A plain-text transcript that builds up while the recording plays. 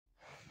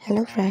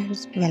Hello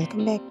friends,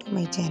 welcome back to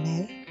my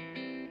channel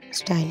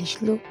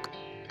Stylish Look.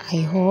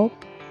 I hope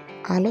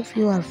all of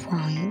you are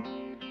fine,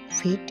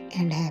 fit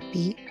and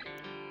happy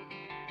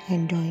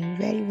and doing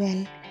very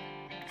well.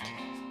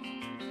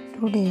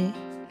 Today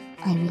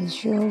I will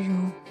show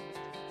you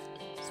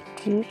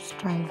street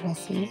style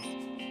dresses.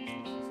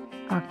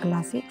 A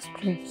classic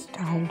street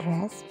style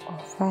dress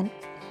often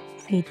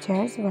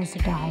features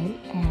versatile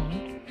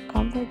and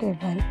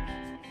comfortable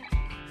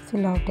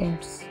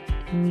silhouettes.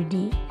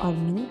 Midi or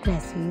mini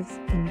dresses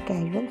in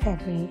casual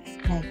fabrics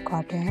like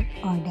cotton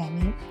or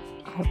denim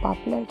are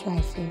popular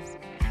choices.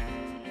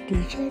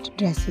 T-shirt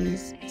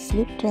dresses,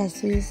 slip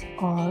dresses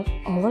or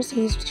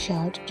oversized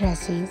shirt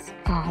dresses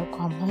are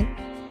common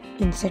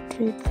in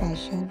street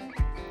fashion.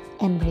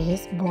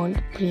 Embrace bold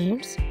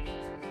prints,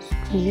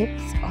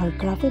 stripes or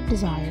graphic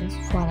designs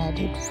for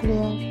added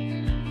flair.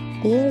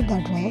 Pair the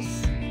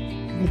dress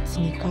with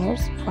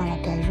sneakers for a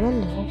casual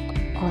look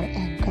or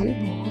ankle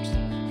boots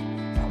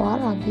for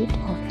a bit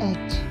of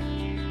edge.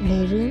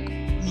 Layering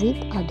with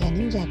a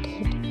denim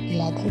jacket,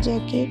 leather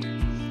jacket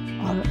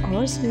or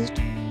oversized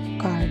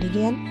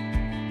cardigan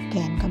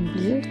can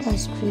complete the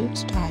street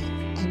style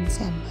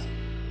ensemble.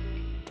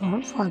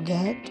 Don't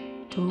forget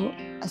to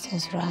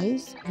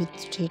accessorize with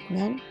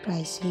statement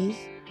pieces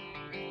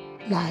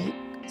like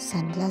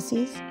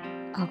sunglasses,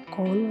 a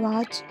cool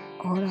watch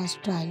or a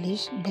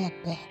stylish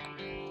backpack.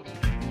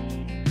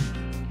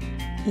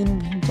 In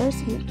winter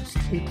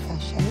street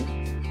fashion,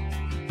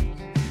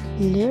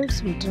 layered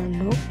sweater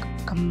look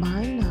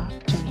combine a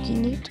chunky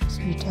knit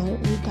sweater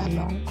with a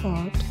long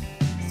coat,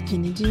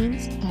 skinny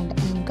jeans and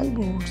ankle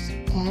boots.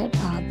 Add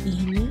a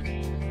beanie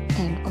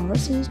and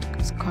oversized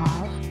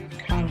scarf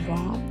for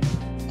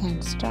warmth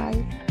and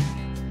style,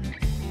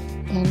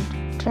 and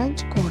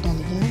trench coat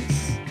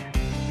elegance.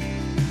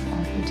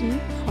 Opting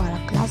for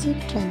a classic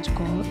trench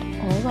coat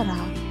over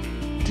a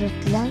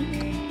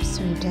turtleneck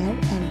sweater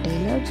and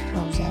tailored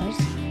trousers.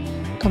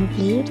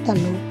 Complete the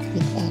look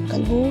with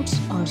ankle boots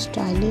or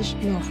stylish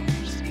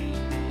loafers.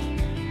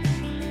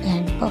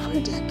 And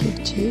puffer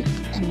jacket chic,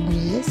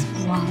 embrace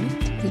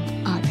warmth with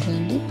a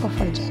trendy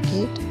puffer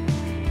jacket.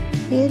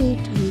 Pair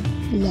it with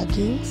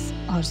leggings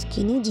or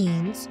skinny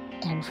jeans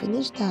and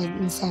finish the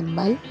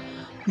ensemble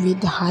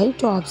with high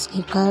top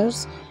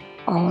sneakers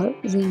or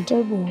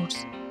winter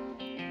boots.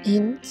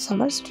 In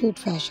summer street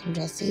fashion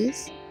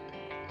dresses,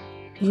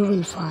 you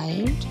will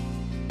find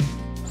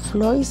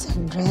flowy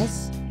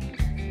sundress.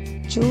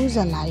 Choose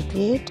a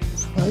lightweight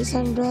flowy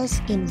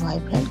sundress in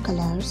vibrant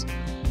colors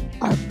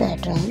or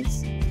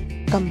patterns.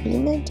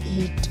 Complement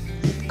it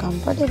with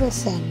comfortable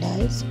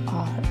sandals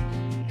or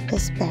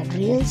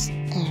espadrilles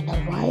and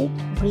a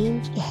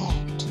wide-brimmed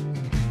hat.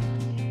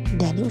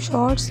 Denim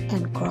shorts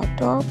and crop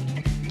top.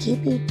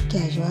 Keep it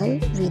casual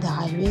with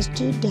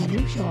high-waisted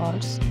denim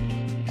shorts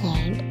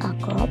and a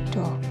crop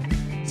top.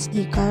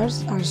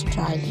 Sneakers or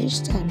stylish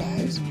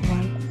sandals work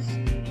well.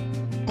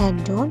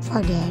 And don't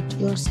forget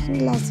your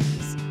sunglasses.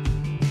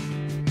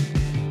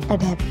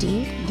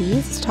 Adapting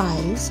these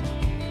styles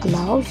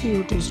allows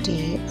you to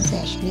stay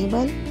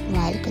fashionable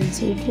while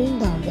considering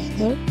the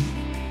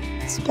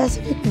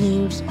weather-specific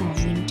needs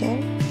of winter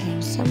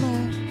and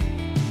summer.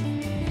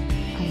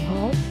 I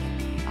hope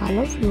all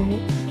of you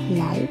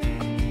like,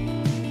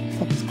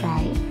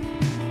 subscribe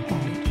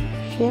and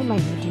share my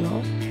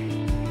video.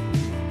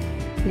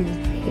 Please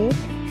wait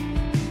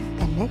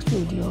the next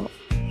video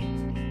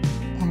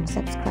and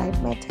subscribe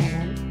my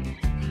channel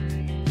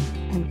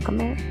and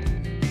comment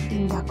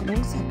in the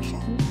comment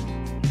section